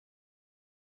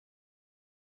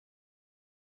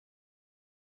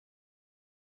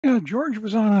Yeah, George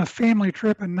was on a family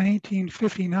trip in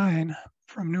 1959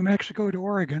 from New Mexico to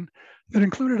Oregon that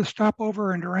included a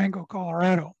stopover in Durango,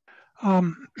 Colorado.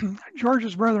 Um,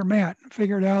 George's brother Matt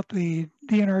figured out the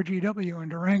DNRGW in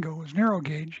Durango was narrow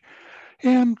gauge,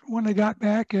 and when they got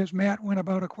back, as Matt went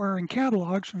about acquiring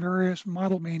catalogs from various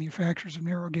model manufacturers of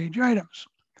narrow gauge items.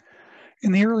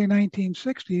 In the early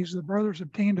 1960s, the brothers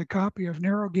obtained a copy of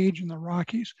Narrow Gauge in the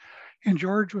Rockies, and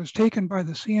George was taken by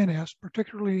the CNS,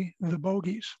 particularly the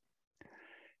bogies.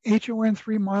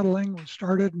 HON3 modeling was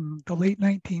started in the late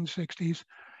 1960s,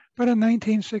 but in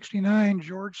 1969,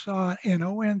 George saw an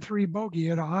ON3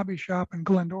 bogie at a hobby shop in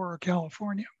Glendora,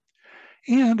 California.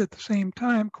 And at the same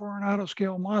time, Coronado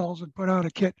scale models had put out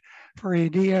a kit for a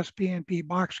DSP&P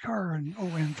boxcar in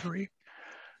ON3.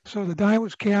 So the die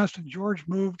was cast and George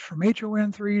moved from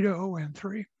HON3 to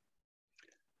ON3.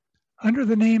 Under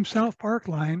the name South Park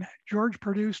Line, George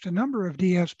produced a number of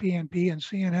DSP&P and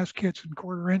CNS kits in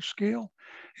quarter-inch scale,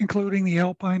 including the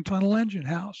Alpine Tunnel engine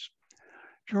house.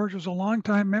 George was a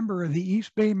longtime member of the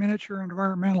East Bay Miniature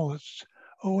Environmentalists,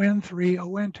 ON3,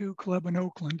 ON2 Club in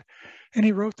Oakland, and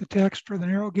he wrote the text for the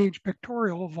Narrow Gauge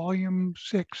Pictorial, Volume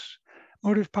 6,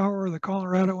 Motive Power of the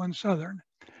Colorado and Southern.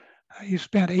 He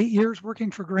spent 8 years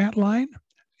working for Grant Line.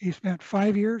 He spent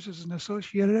 5 years as an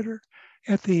associate editor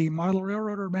at the Model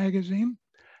Railroader magazine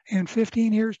and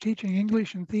 15 years teaching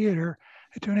English and theater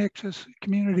at Tunexus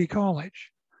Community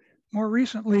College. More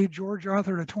recently, George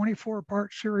authored a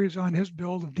 24-part series on his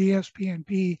build of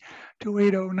DSP&P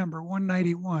 280 number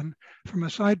 191 from a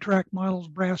Sidetrack Models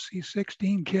Brass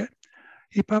C16 kit.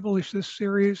 He published this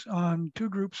series on two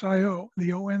groups IO, the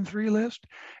ON3 list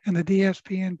and the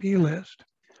DSP&P list.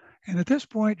 And at this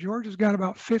point, George has got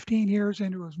about 15 years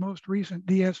into his most recent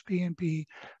DSP&P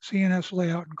CNS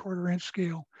layout in quarter-inch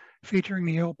scale, featuring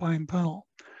the Alpine Tunnel.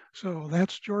 So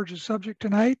that's George's subject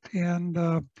tonight, and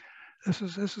this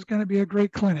is going to be a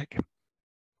great clinic.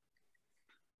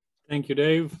 Thank you,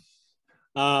 Dave.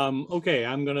 Okay,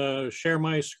 I'm going to share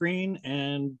my screen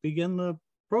and begin the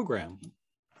program.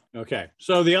 Okay,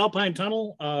 so the Alpine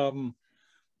Tunnel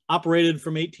operated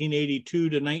from 1882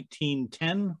 to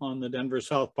 1910 on the Denver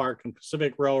South Park and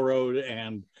Pacific Railroad,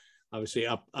 and obviously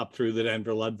up through the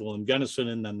Denver, Leadville, and Gunnison,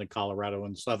 and then the Colorado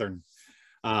and Southern.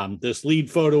 This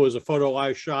lead photo is a photo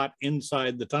I shot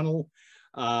inside the tunnel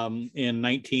in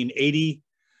 1980.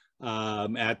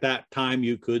 At that time,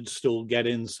 you could still get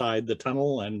inside the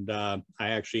tunnel, and I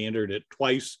actually entered it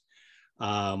twice,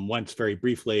 once very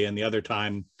briefly, and the other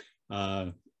time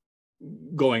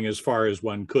going as far as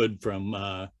one could from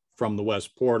the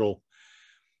West Portal.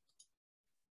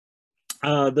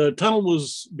 The tunnel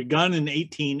was begun in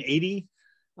 1880,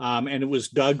 and it was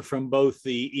dug from both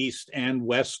the east and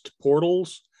west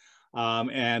portals.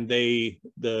 And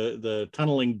the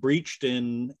tunneling breached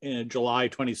in July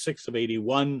 26th of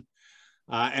 81,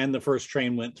 and the first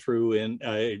train went through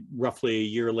in roughly a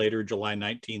year later, July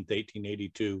 19th,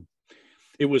 1882.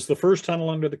 It was the first tunnel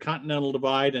under the Continental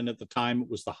Divide, and at the time it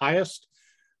was the highest.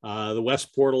 The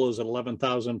West Portal is at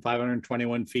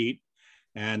 11,521 feet,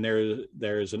 and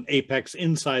there's an apex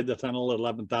inside the tunnel at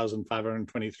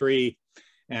 11,523,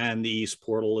 and the East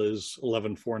Portal is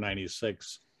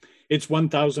 11,496. It's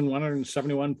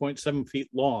 1,171.7 feet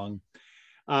long.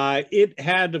 It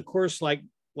had, of course, like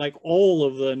all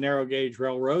of the narrow gauge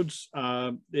railroads,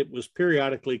 it was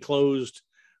periodically closed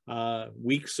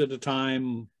weeks at a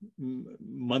time,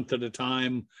 month at a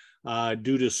time,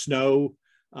 due to snow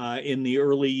in the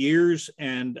early years.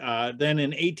 And then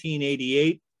in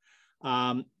 1888,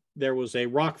 there was a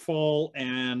rock fall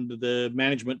and the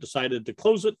management decided to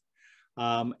close it.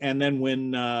 And then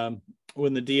when the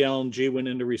DL&G went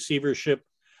into receivership,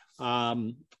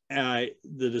 the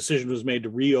decision was made to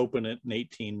reopen it in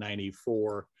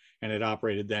 1894, and it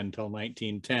operated then until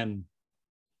 1910.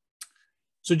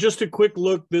 So just a quick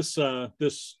look, this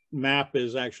map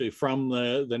is actually from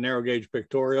the narrow gauge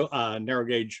pictorial, narrow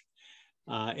gauge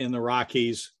in the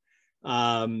Rockies.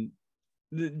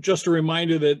 Just a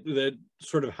reminder that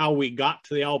sort of how we got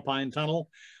to the Alpine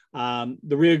Tunnel.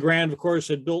 The Rio Grande, of course,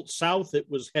 had built south. It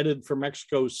was headed for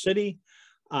Mexico City,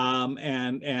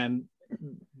 and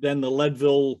then the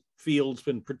Leadville fields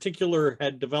in particular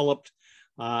had developed,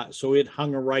 so it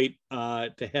hung a right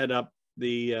to head up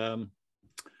the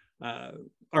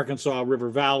Arkansas River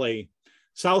Valley.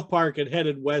 South Park had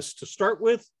headed west to start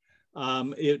with.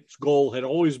 Its goal had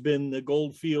always been the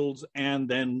gold fields, and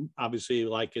then obviously,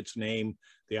 like its name,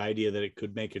 the idea that it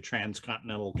could make a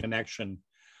transcontinental connection.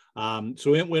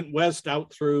 So it went west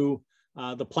out through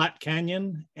the Platte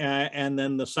Canyon, and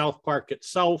then the South Park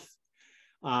itself,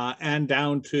 and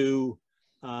down to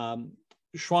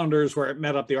Schwanders, where it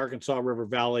met up the Arkansas River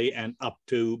Valley and up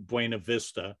to Buena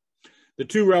Vista. The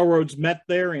two railroads met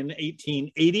there in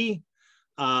 1880.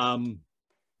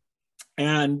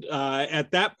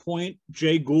 At that point,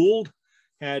 Jay Gould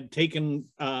had taken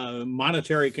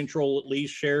monetary control, at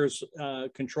least shares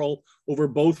control over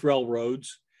both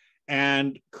railroads,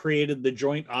 and created the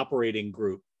Joint Operating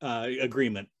Group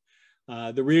Agreement.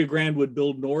 The Rio Grande would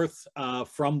build north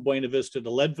from Buena Vista to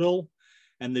Leadville,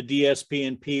 and the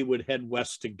DSP&P would head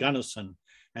west to Gunnison,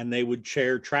 and they would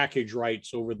share trackage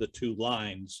rights over the two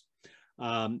lines.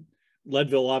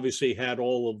 Leadville obviously had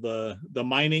all of the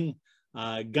mining.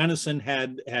 Gunnison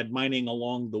had mining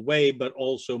along the way, but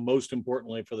also most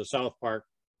importantly for the South Park,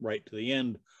 right to the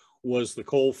end, was the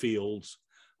coal fields,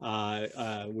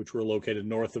 which were located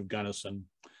north of Gunnison.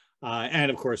 And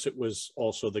of course, it was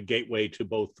also the gateway to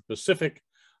both the Pacific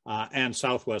and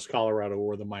Southwest Colorado,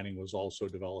 where the mining was also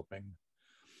developing.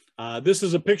 This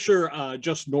is a picture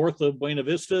just north of Buena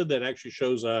Vista that actually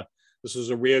shows this is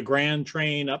a Rio Grande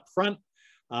train up front.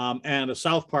 And a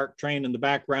South Park train in the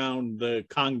background. The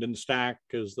Congdon stack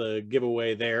is the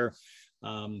giveaway there.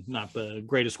 Not the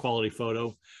greatest quality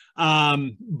photo,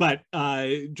 but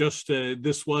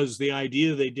this was the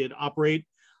idea. They did operate,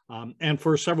 and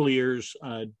for several years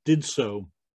did so.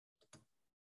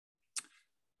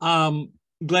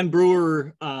 Glenn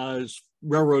Brewer's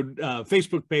railroad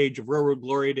Facebook page of Railroad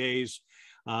Glory Days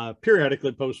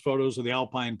periodically posts photos of the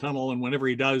Alpine Tunnel, and whenever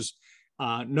he does,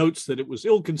 notes that it was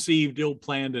ill-conceived,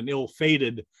 ill-planned, and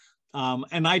ill-fated.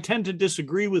 And I tend to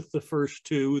disagree with the first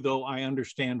two, though I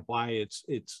understand why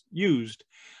it's used.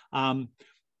 The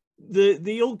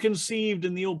ill-conceived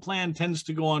and the ill-planned tends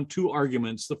to go on two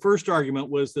arguments. The first argument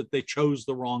was that they chose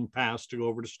the wrong pass to go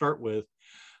over to start with.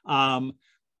 The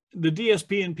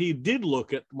DSP&P did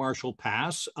look at Marshall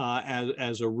Pass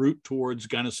as a route towards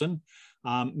Gunnison.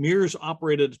 Mears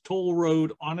operated a toll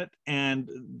road on it, and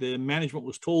the management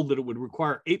was told that it would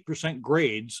require 8%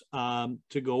 grades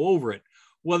to go over it.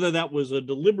 Whether that was a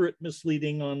deliberate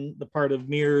misleading on the part of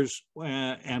Mears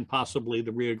and possibly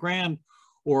the Rio Grande,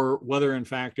 or whether in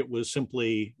fact it was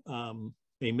simply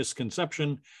a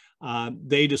misconception,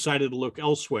 they decided to look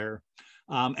elsewhere.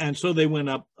 And so they went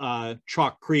up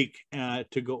Chalk Creek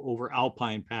to go over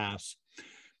Alpine Pass.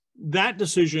 That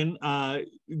decision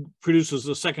produces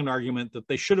the second argument that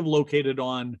they should have located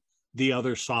on the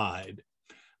other side.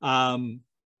 As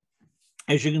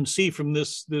you can see from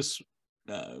this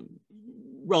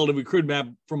relatively crude map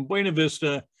from Buena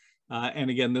Vista, and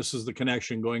again, this is the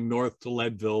connection going north to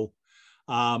Leadville.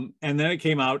 And then it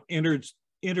came out,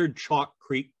 entered Chalk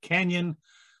Creek Canyon,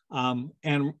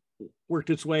 and worked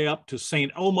its way up to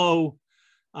St. Elmo.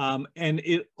 And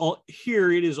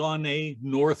here it is on a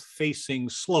north-facing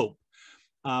slope.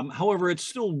 However, it's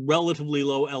still relatively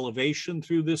low elevation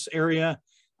through this area,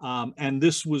 and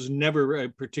this was never a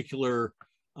particular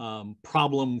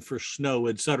problem for snow,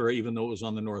 et cetera, even though it was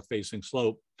on the north-facing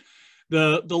slope.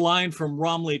 The line from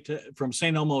from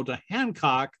St. Elmo to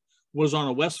Hancock was on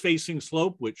a west-facing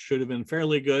slope, which should have been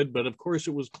fairly good, but of course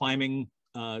it was climbing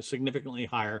significantly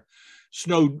higher.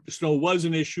 Snow was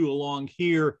an issue along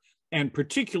here, and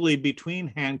particularly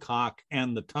between Hancock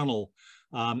and the tunnel.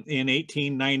 In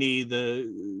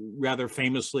 1890, rather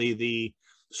famously, the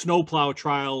snowplow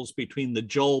trials between the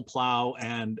Joel plow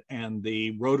and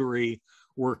the rotary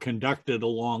were conducted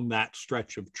along that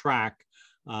stretch of track,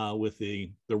 with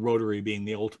the rotary being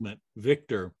the ultimate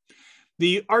victor.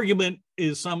 The argument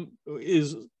is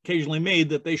occasionally made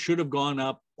that they should have gone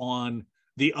up on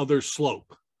the other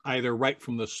slope, either right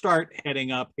from the start,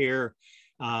 heading up here,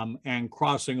 and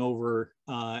crossing over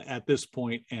at this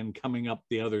point and coming up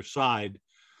the other side.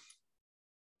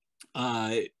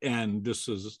 And this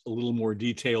is a little more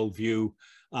detailed view.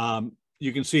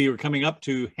 You can see we're coming up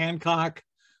to Hancock,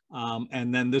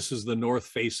 and then this is the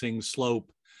north-facing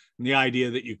slope. And the idea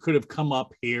that you could have come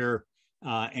up here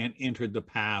and entered the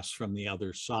pass from the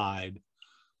other side.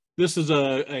 This is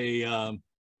a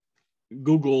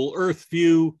Google Earth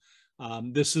view.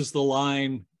 This is the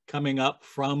line coming up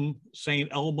from St.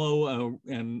 Elmo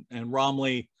and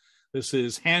Romley. This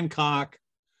is Hancock,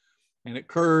 and it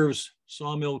curves,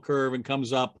 sawmill curve, and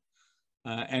comes up.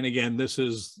 And again, this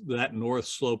is that north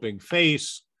sloping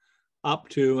face up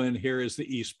to, and here is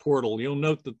the east portal. You'll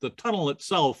note that the tunnel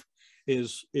itself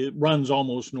it runs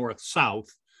almost north-south,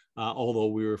 although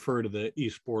we refer to the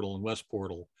east portal and west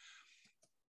portal.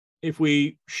 If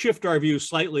we shift our view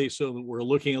slightly so that we're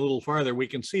looking a little farther, we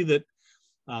can see that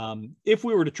if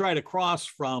we were to try to cross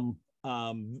from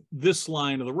this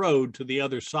line of the road to the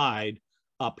other side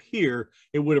up here,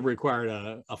 it would have required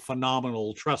a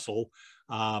phenomenal trestle.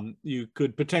 You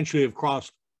could potentially have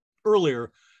crossed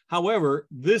earlier. However,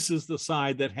 this is the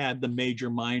side that had the major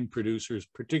mine producers,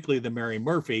 particularly the Mary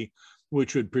Murphy,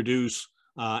 which would produce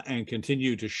and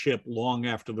continue to ship long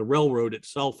after the railroad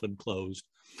itself had closed.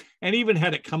 And even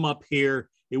had it come up here,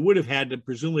 it would have had to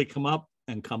presumably come up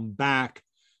and come back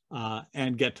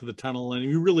and get to the tunnel, and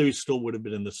you really still would have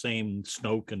been in the same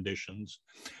snow conditions.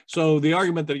 So the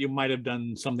argument that you might have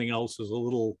done something else is a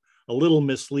little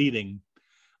misleading.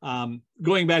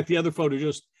 Going back to the other photo,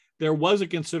 just there was a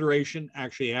consideration,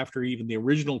 actually, after even the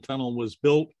original tunnel was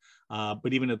built,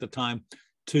 but even at the time,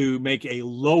 to make a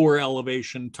lower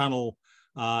elevation tunnel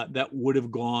that would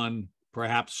have gone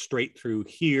perhaps straight through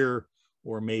here,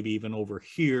 or maybe even over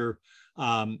here.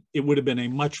 It would have been a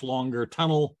much longer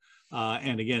tunnel.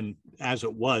 And again, as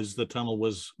it was, the tunnel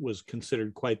was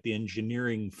considered quite the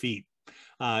engineering feat.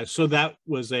 So that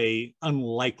was a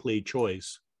unlikely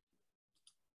choice.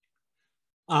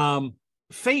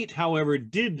 Fate, however,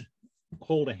 did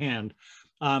hold a hand.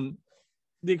 The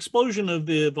explosion of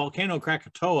the volcano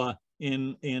Krakatoa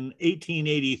in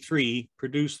 1883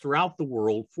 produced throughout the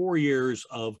world 4 years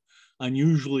of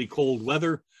unusually cold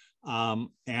weather, and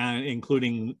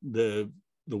including the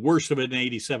worst of it in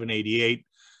 87, 88,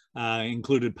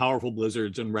 included powerful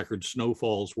blizzards and record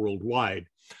snowfalls worldwide.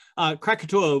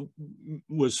 Krakatoa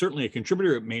was certainly a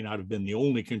contributor. It may not have been the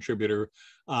only contributor,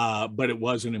 but it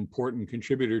was an important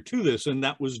contributor to this. And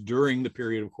that was during the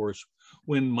period, of course,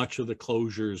 when much of the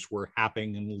closures were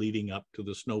happening and leading up to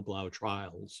the snowplow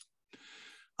trials.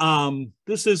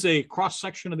 This is a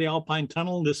cross-section of the Alpine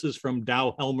Tunnel. This is from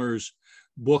Dow Helmer's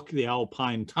book, The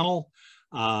Alpine Tunnel,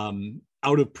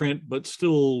 out of print, but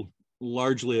still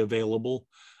largely available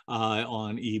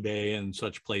on eBay and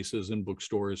such places and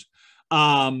bookstores.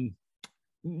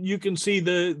 You can see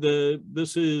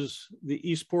this is the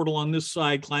east portal on this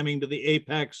side, climbing to the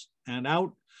apex and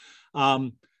out.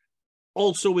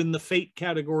 Also in the fate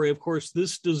category, of course,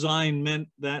 this design meant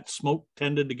that smoke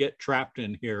tended to get trapped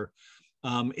in here.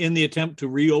 In the attempt to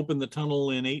reopen the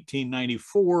tunnel in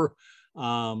 1894,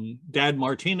 Dad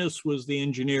Martinez was the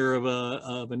engineer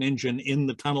of an engine in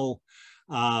the tunnel,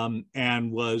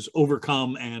 and was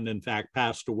overcome and in fact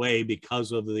passed away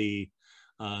because of the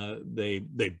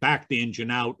they backed the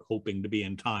engine out hoping to be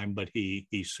in time, but he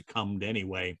succumbed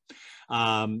anyway.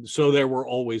 So there were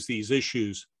always these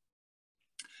issues.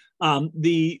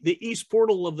 The east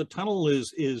portal of the tunnel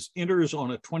enters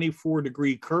on a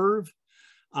 24-degree curve,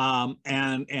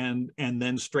 and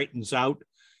then straightens out.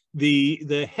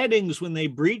 The headings when they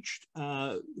breached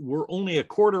were only a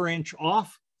 1/4 inch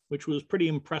off, which was pretty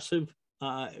impressive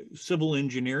civil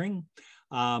engineering,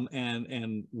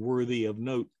 and worthy of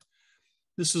note.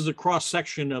 This is a cross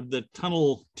section of the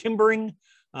tunnel timbering.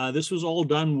 This was all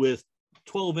done with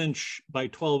 12-inch by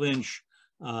 12-inch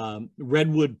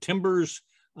redwood timbers.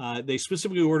 They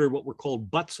specifically ordered what were called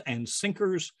butts and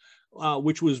sinkers,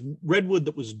 which was redwood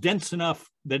that was dense enough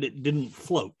that it didn't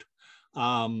float.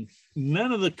 None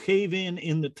of the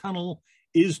cave-in the tunnel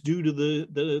is due to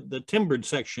the timbered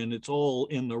section. It's all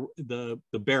in the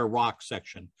bare rock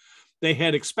section. They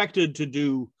had expected to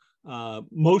do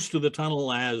most of the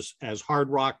tunnel as hard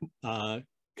rock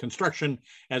construction.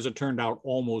 As it turned out,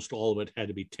 almost all of it had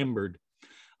to be timbered.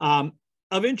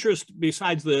 Of interest,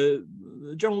 besides the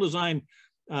general design,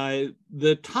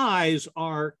 the ties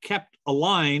are kept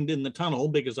aligned in the tunnel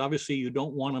because obviously you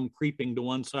don't want them creeping to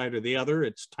one side or the other.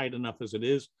 It's tight enough as it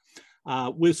is,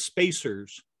 with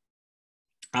spacers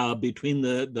between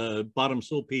the bottom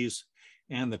sill piece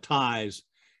and the ties.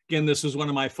 Again, this is one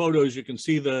of my photos. You can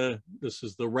see this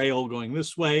is the rail going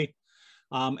this way.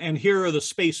 And here are the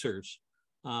spacers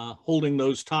holding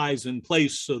those ties in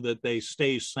place so that they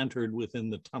stay centered within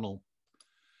the tunnel.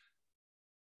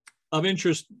 Of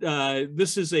interest,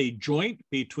 this is a joint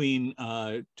between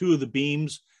two of the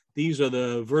beams. These are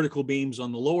the vertical beams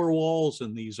on the lower walls,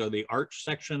 and these are the arch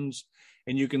sections.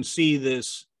 And you can see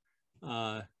this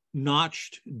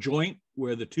notched joint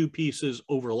where the two pieces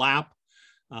overlap.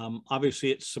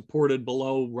 Obviously, it's supported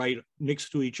below, right next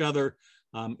to each other.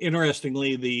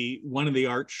 Interestingly, one of the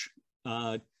arch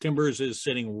timbers is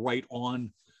sitting right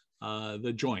on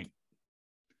the joint.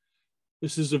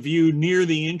 This is a view near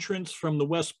the entrance from the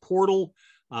west portal.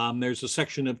 There's a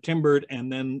section of timbered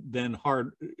and then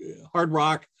hard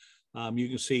rock. You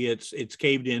can see it's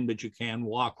caved in, but you can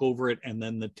walk over it, and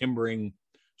then the timbering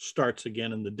starts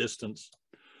again in the distance.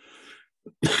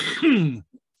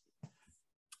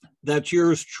 That's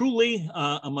yours truly,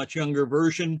 a much younger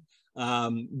version.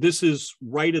 This is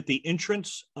right at the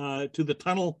entrance to the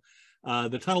tunnel.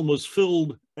 The tunnel was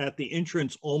filled at the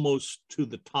entrance almost to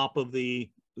the top of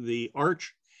the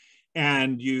arch,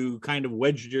 and you kind of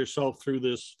wedged yourself through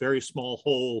this very small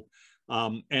hole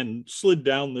and slid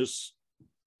down this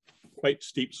quite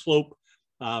steep slope.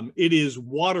 It is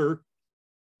water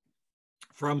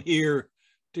from here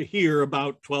to here,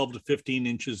 about 12 to 15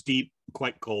 inches deep,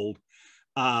 quite cold.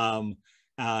 And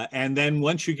then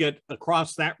once you get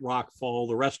across that rock fall,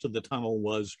 the rest of the tunnel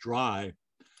was dry.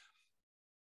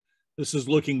 This is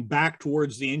looking back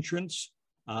towards the entrance,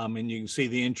 and you can see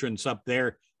the entrance up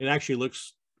there. It actually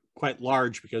looks quite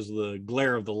large because of the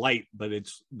glare of the light, but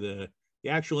it's the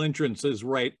actual entrance is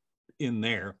right in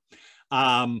there.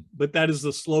 But that is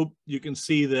the slope. You can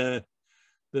see the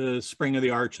spring of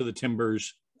the arch of the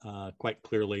timbers quite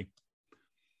clearly.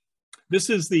 This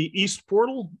is the east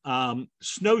portal.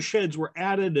 Snow sheds were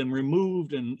added and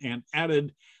removed and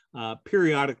added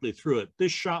periodically through it.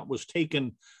 This shot was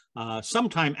taken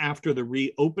sometime after the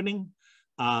reopening.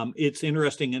 It's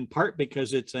interesting in part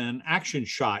because it's an action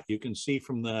shot. You can see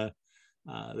from the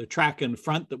track in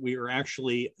front that we are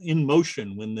actually in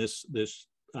motion when this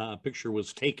picture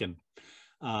was taken.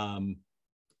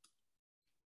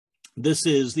 This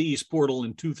is the east portal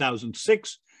in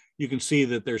 2006. You can see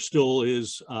that there still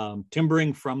is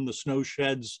timbering from the snow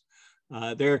sheds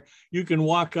there. You can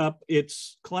walk up.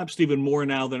 It's collapsed even more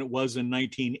now than it was in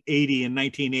 1980. In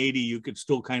 1980, you could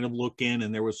still kind of look in,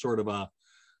 and there was sort of a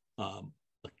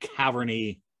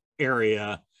cavernous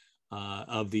area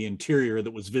of the interior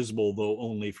that was visible, though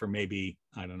only for maybe,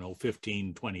 I don't know,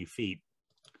 15, 20 feet.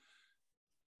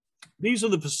 These are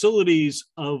the facilities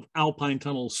of Alpine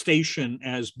Tunnel Station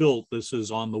as built. This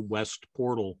is on the west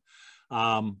portal.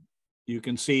 You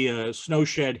can see a snow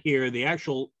shed here. The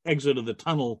actual exit of the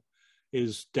tunnel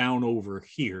is down over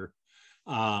here.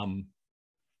 And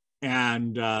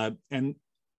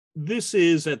this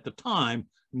is, at the time,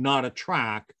 not a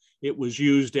track. It was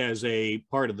used as a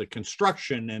part of the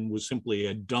construction and was simply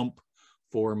a dump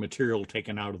for material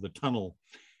taken out of the tunnel.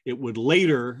 It would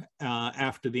later,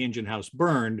 after the engine house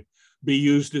burned, be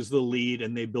used as the lead,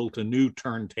 and they built a new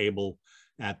turntable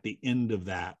at the end of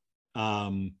that.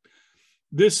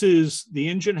 This is the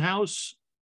engine house,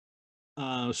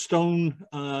 stone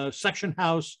section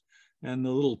house, and the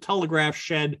little telegraph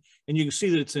shed. And you can see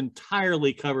that it's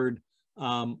entirely covered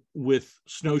with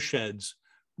snow sheds.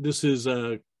 This is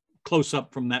a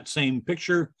close-up from that same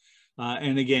picture.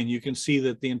 And again, you can see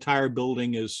that the entire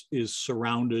building is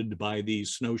surrounded by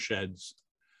these snow sheds.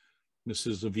 This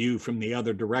is a view from the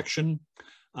other direction.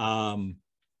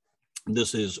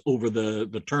 This is over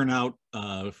the turnout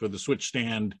for the switch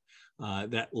stand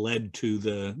that led to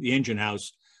the engine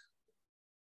house.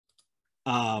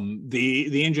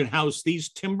 The engine house, these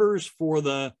timbers for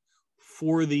the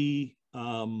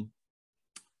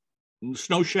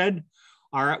snow shed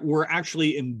were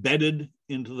actually embedded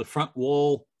into the front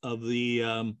wall of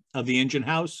the engine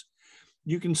house.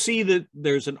 You can see that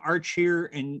there's an arch here,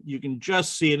 and you can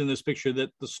just see it in this picture that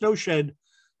the snow shed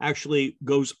actually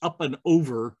goes up and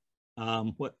over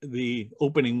what the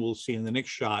opening we'll see in the next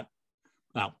shot.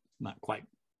 Well, not quite.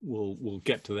 We'll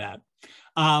get to that.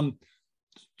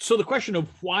 So the question of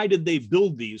why did they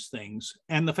build these things?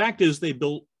 And the fact is they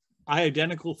built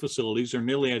identical facilities or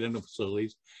nearly identical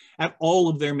facilities at all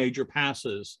of their major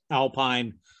passes.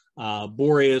 Alpine,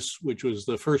 Boreas, which was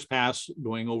the first pass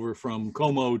going over from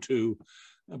Como to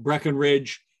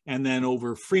Breckenridge, and then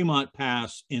over Fremont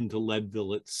Pass into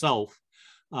Leadville itself.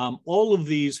 All of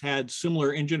these had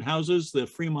similar engine houses. The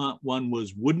Fremont one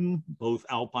was wooden. Both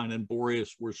Alpine and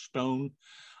Boreas were stone.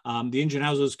 The engine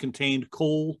houses contained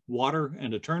coal, water,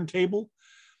 and a turntable.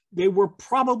 They were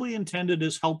probably intended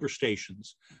as helper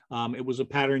stations. It was a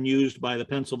pattern used by the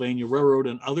Pennsylvania Railroad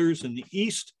and others in the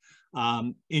East.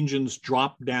 Engines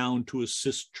dropped down to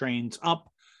assist trains up.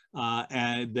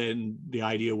 And then the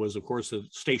idea was, of course,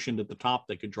 stationed at the top,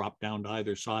 they could drop down to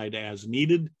either side as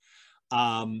needed.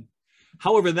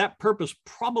 However, that purpose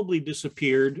probably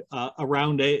disappeared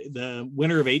around the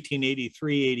winter of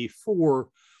 1883-84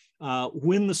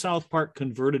 when the South Park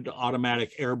converted to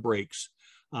automatic air brakes.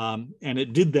 And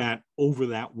it did that over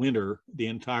that winter, the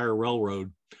entire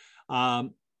railroad.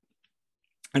 And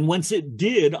once it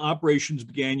did, operations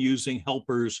began using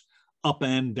helpers up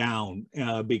and down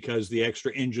because the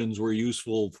extra engines were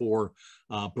useful for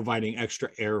providing extra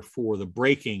air for the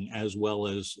braking as well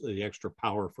as the extra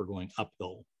power for going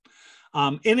uphill.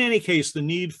 In any case, the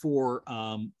need for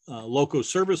loco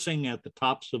servicing at the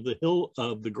tops of the hill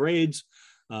of the grades,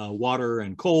 water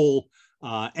and coal,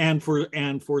 and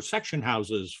for section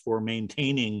houses for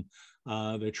maintaining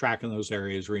the track in those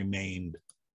areas remained.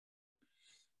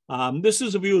 This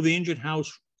is a view of the engine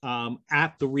house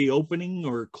at the reopening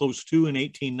or close to in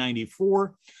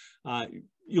 1894.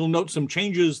 You'll note some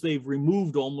changes. They've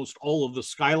removed almost all of the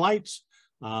skylights.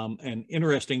 An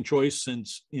interesting choice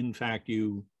since, in fact,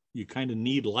 you kind of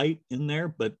need light in there,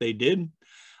 but they did.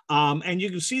 And you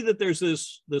can see that there's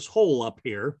this hole up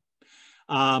here.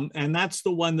 And that's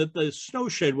the one that the snow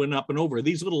shed went up and over.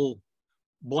 These little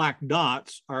black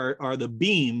dots are the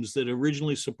beams that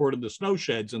originally supported the snow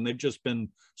sheds, and they've just been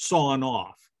sawn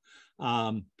off.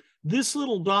 This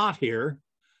little dot here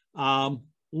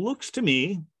looks to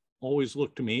me, always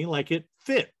looked to me, like it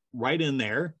fit right in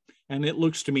there. And it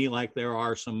looks to me like there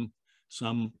are some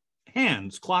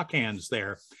hands, clock hands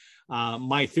there.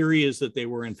 My theory is that they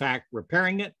were in fact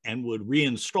repairing it and would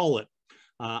reinstall it.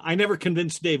 I never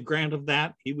convinced Dave Grant of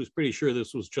that. He was pretty sure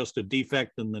this was just a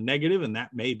defect in the negative, and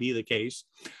that may be the case.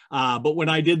 But when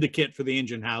I did the kit for the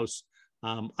engine house,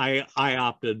 I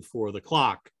opted for the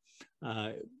clock.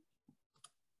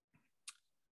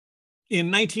 In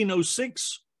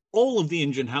 1906, all of the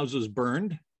engine houses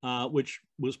burned, which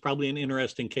was probably an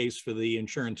interesting case for the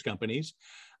insurance companies.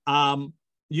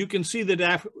 You can see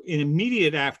that in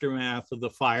immediate aftermath of the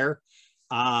fire,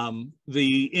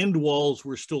 the end walls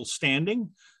were still standing.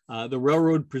 The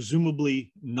railroad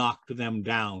presumably knocked them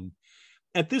down.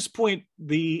 At this point,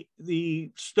 the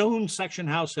stone section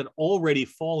house had already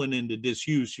fallen into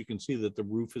disuse. You can see that the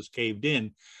roof is caved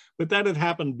in, but that had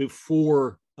happened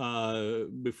before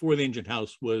the engine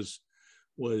house was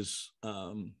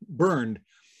burned.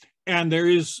 And there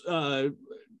is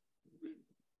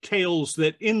tales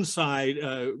that inside,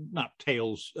 not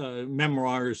tales,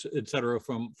 memoirs, etc.,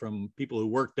 from people who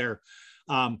worked there,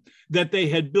 that they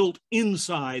had built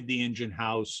inside the engine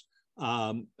house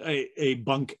a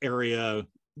bunk area,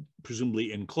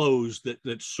 presumably enclosed,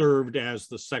 that served as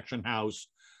the section house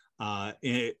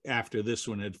after this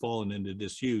one had fallen into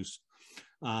disuse.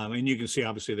 And you can see,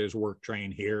 obviously, there's a work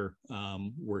train here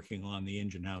working on the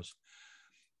engine house.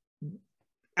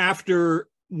 After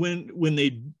when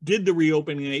they did the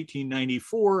reopening in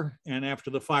 1894, and after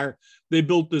the fire, they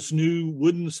built this new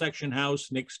wooden section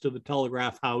house next to the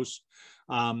telegraph house.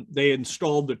 They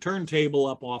installed the turntable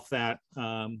up off that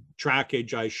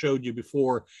trackage I showed you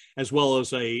before, as well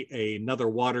as another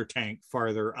water tank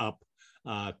farther up,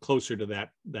 closer to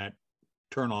that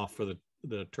turnoff for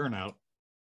the turnout.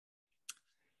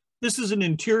 This is an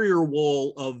interior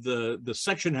wall of the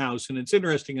section house, and it's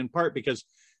interesting in part because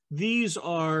these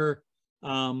are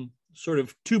sort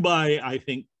of I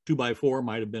think 2x4,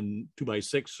 might have been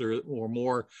 2x6 or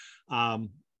more,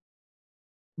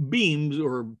 beams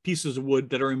or pieces of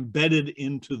wood that are embedded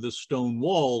into the stone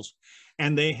walls,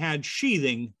 and they had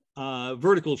sheathing,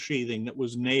 vertical sheathing that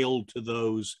was nailed to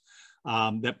those,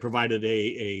 that provided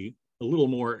a little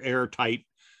more airtight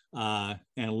and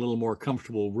a little more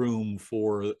comfortable room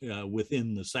for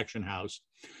within the section house.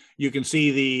 You can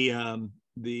see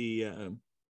the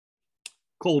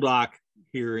coal dock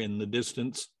here in the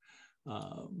distance.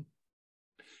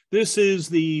 This is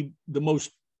the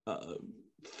most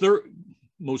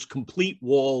complete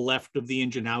wall left of the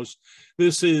engine house.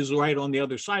 This is right on the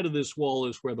other side of this wall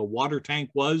is where the water tank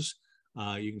was.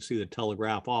 You can see the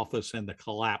telegraph office and the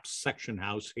collapsed section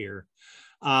house here.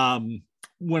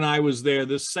 When I was there,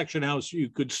 this section house,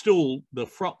 the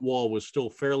front wall was still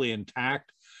fairly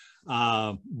intact in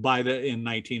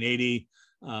 1980.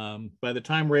 By the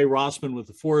time Ray Rossman with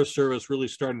the Forest Service really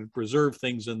started to preserve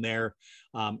things in there,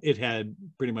 it had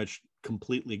pretty much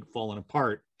completely fallen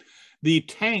apart. The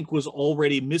tank was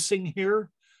already missing here.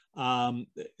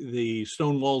 The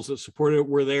stone walls that supported it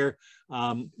were there.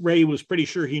 Ray was pretty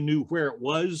sure he knew where it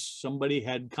was. Somebody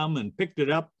had come and picked it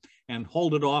up and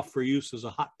hauled it off for use as a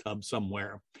hot tub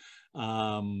somewhere.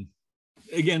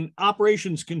 Again,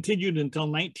 operations continued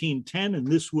until 1910, and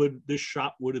this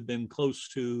shop would have been close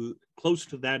to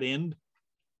that end.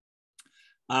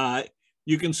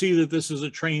 You can see that this is a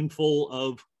train full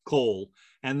of coal,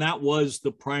 and that was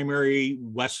the primary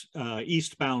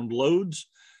eastbound loads.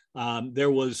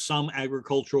 There was some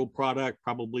agricultural product,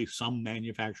 probably some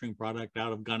manufacturing product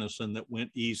out of Gunnison that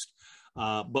went east,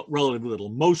 but relatively little.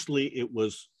 Mostly it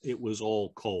was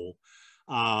all coal.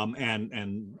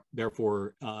 And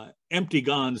therefore empty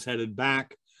guns headed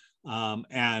back,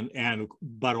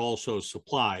 but also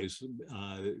supplies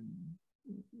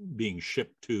being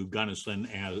shipped to Gunnison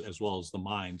as well as the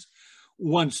mines.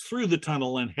 Once through the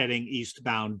tunnel and heading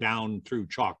eastbound down through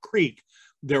Chalk Creek,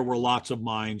 there were lots of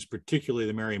mines, particularly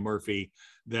the Mary Murphy,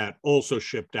 that also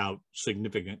shipped out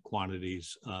significant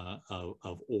quantities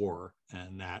of ore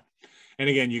and that. And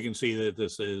again, you can see that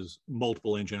this is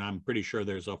multiple engine. I'm pretty sure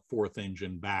there's a fourth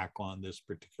engine back on this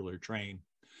particular train.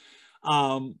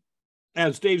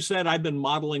 As Dave said, I've been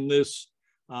modeling this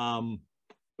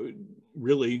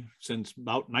really since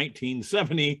about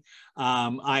 1970.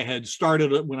 I had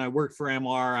started, when I worked for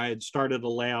MR, I had started a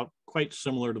layout quite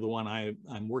similar to the one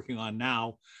I'm working on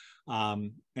now.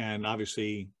 And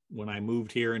obviously when I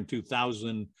moved here in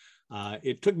 2000.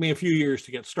 It took me a few years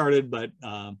to get started, but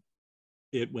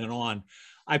it went on.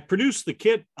 I produced the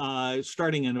kit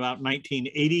starting in about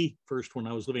 1980, first when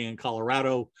I was living in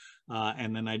Colorado,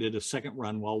 and then I did a second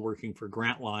run while working for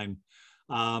Grant Line.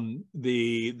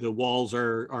 The walls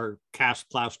are cast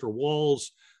plaster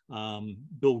walls.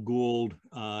 Bill Gould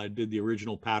did the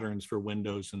original patterns for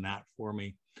windows and that for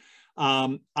me.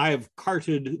 I have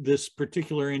carted this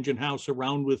particular engine house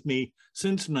around with me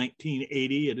since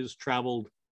 1980. It has traveled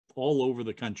all over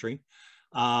the country.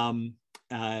 And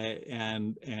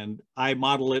I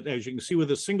model it, as you can see,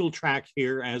 with a single track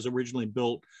here as originally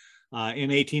built. In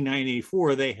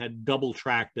 1894, they had double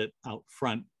tracked it out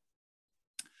front.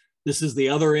 This is the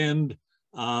other end,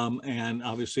 and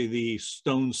obviously the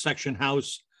stone section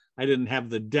house. I didn't have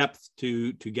the depth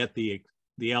to get the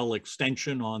L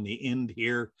extension on the end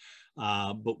here,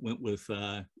 but went with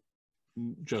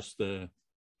just the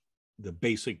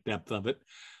basic depth of it.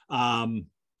 And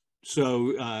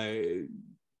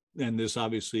this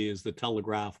obviously is the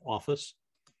telegraph office.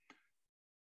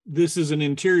 This is an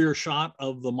interior shot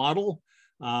of the model.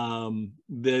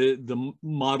 The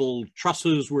model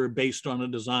trusses were based on a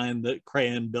design that Cray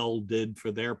and Bell did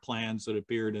for their plans that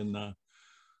appeared in the,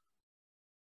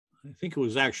 I think it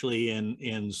was actually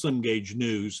in Slim Gauge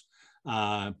News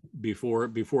before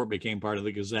it became part of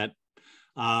the Gazette.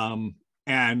 And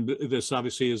this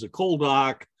obviously is a coal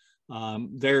dock.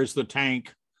 There's the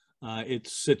tank. It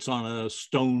sits on a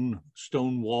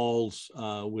stone walls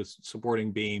with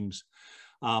supporting beams.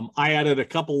 I added a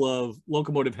couple of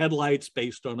locomotive headlights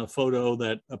based on a photo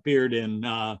that appeared in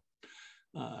that's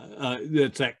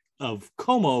of the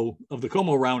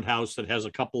Como Roundhouse, that has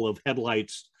a couple of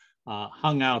headlights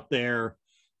hung out there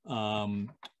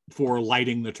for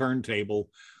lighting the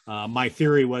turntable. My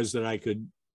theory was that I could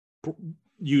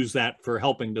use that for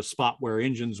helping to spot where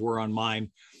engines were on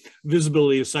mine.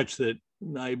 Visibility is such that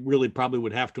I really probably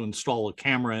would have to install a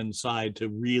camera inside to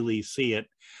really see it.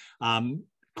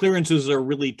 Clearances are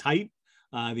really tight.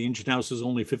 The engine house is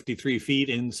only 53 feet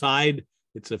inside.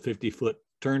 It's a 50-foot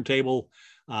turntable.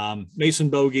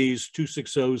 Mason bogies,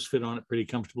 260s fit on it pretty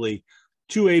comfortably.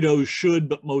 280s should,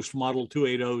 but most model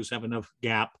 280s have enough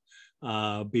gap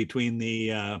between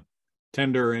the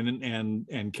tender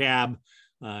and cab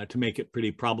to make it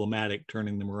pretty problematic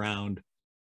turning them around.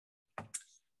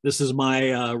 This is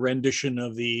my rendition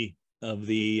of the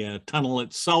tunnel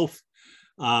itself,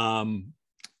 and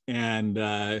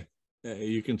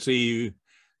you can see,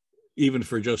 even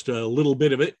for just a little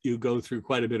bit of it, you go through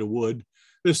quite a bit of wood.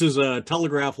 This is a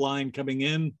telegraph line coming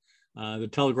in. The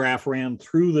telegraph ran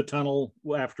through the tunnel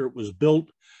after it was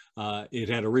built. It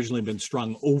had originally been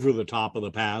strung over the top of the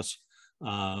pass,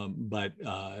 but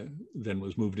then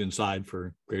was moved inside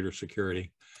for greater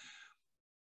security.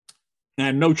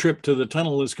 And no trip to the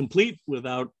tunnel is complete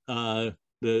without the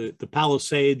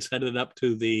Palisades headed up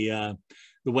to the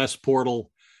West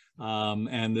Portal.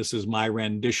 And this is my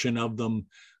rendition of them.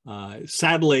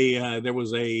 Sadly, there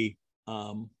was a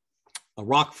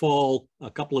rock fall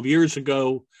a couple of years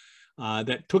ago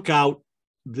that took out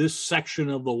this section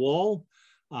of the wall.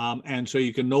 And so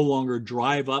you can no longer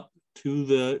drive up to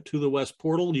the West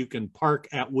Portal. You can park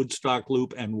at Woodstock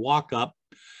Loop and walk up.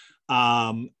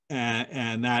 And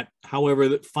that, however,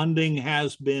 that funding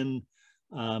has been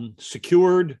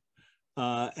secured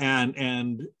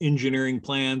and engineering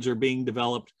plans are being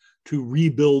developed to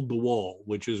rebuild the wall,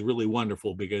 which is really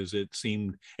wonderful because it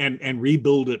seemed, and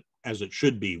rebuild it as it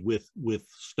should be with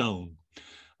stone.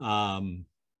 And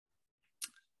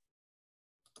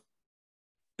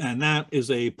that is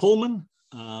a Pullman.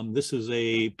 This is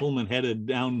a Pullman headed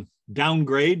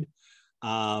downgrade.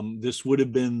 This would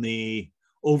have been the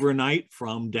overnight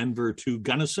from Denver to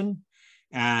Gunnison,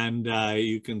 and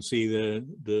you can see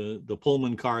the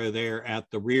Pullman car there at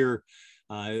the rear.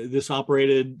 This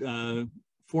operated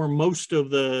for most of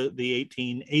the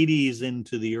 1880s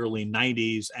into the early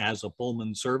 90s as a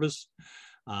Pullman service,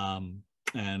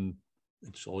 and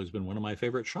it's always been one of my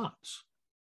favorite shots.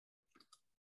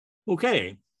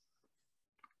 Okay,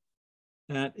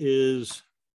 that is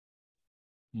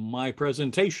my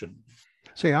presentation.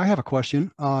 Say, I have a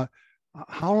question.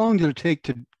 How long did it take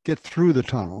to get through the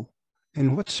tunnel,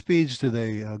 and what speeds do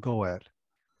they go at?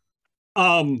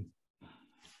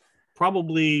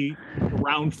 Probably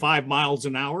around 5 miles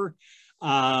an hour.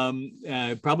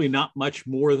 Probably not much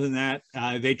more than that.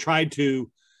 They tried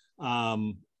to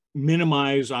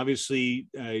minimize, obviously,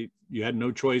 you had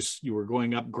no choice. You were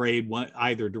going up grade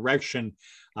either direction,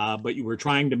 but you were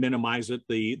trying to minimize it.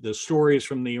 The stories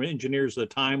from the engineers at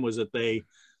the time was that they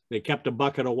kept a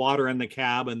bucket of water in the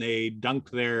cab and they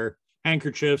dunked their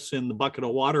handkerchiefs in the bucket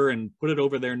of water and put it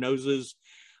over their noses.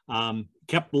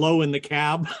 kept low in the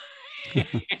cab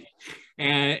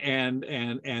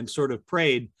and sort of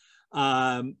prayed.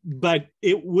 But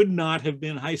it would not have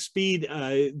been high speed.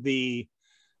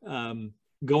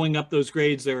 Going up those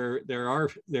grades,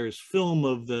 there's film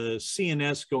of the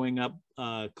CNS going up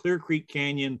Clear Creek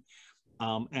Canyon,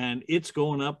 and it's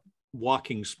going up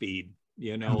walking speed.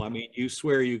 You know, I mean, you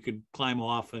swear you could climb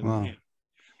off and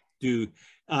do.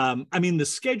 I mean, the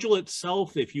schedule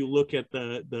itself, if you look at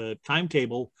the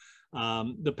timetable,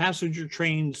 the passenger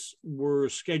trains were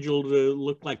scheduled to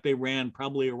look like they ran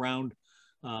probably around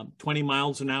 20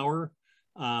 miles an hour.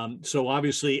 So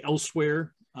obviously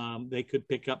elsewhere, they could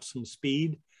pick up some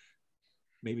speed,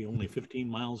 maybe only 15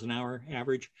 miles an hour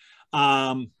average.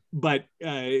 But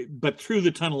through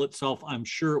the tunnel itself, I'm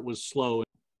sure it was slow.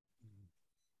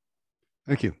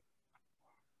 Thank you.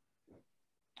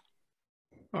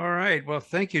 All right. Well,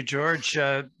 thank you, George.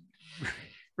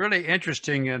 Really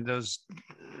interesting. And those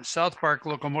South Park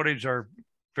locomotives are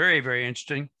very, very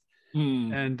interesting.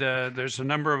 And there's a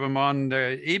number of them on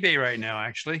eBay right now,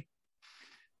 actually,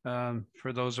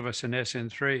 for those of us in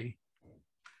SN3.